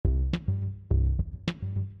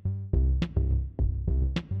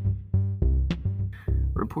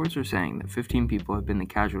Reports are saying that 15 people have been the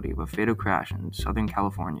casualty of a fatal crash in Southern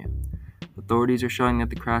California. Authorities are showing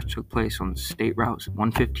that the crash took place on State Route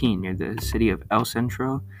 115 near the city of El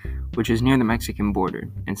Centro, which is near the Mexican border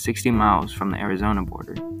and 60 miles from the Arizona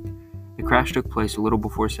border. The crash took place a little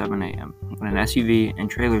before 7 a.m. when an SUV and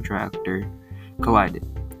trailer tractor collided.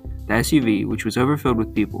 The SUV, which was overfilled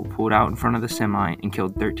with people, pulled out in front of the semi and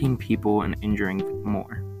killed 13 people and injuring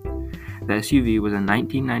more. The SUV was a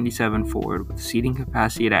 1997 Ford with seating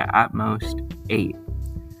capacity at most 8,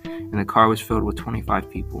 and the car was filled with 25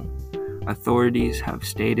 people. Authorities have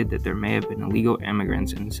stated that there may have been illegal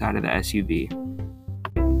immigrants inside of the SUV.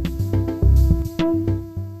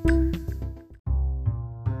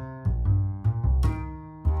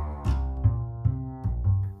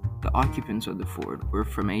 The occupants of the Ford were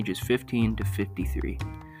from ages 15 to 53,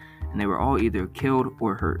 and they were all either killed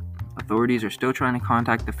or hurt. Authorities are still trying to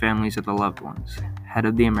contact the families of the loved ones. Head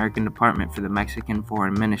of the American Department for the Mexican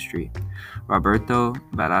Foreign Ministry, Roberto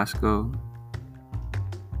Velasco,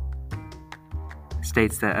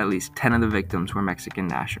 states that at least 10 of the victims were Mexican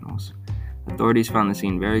nationals. Authorities found the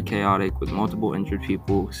scene very chaotic, with multiple injured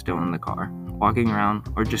people still in the car, walking around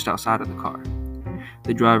or just outside of the car.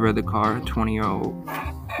 The driver of the car, a 20-year-old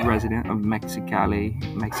resident of Mexicali,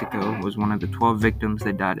 Mexico, was one of the 12 victims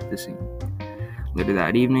that died at the scene. Later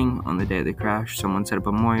that evening, on the day of the crash, someone set up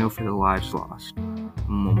a memorial for the lives lost. The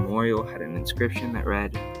memorial had an inscription that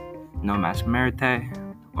read, "No más muerte,"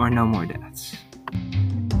 or "No more deaths."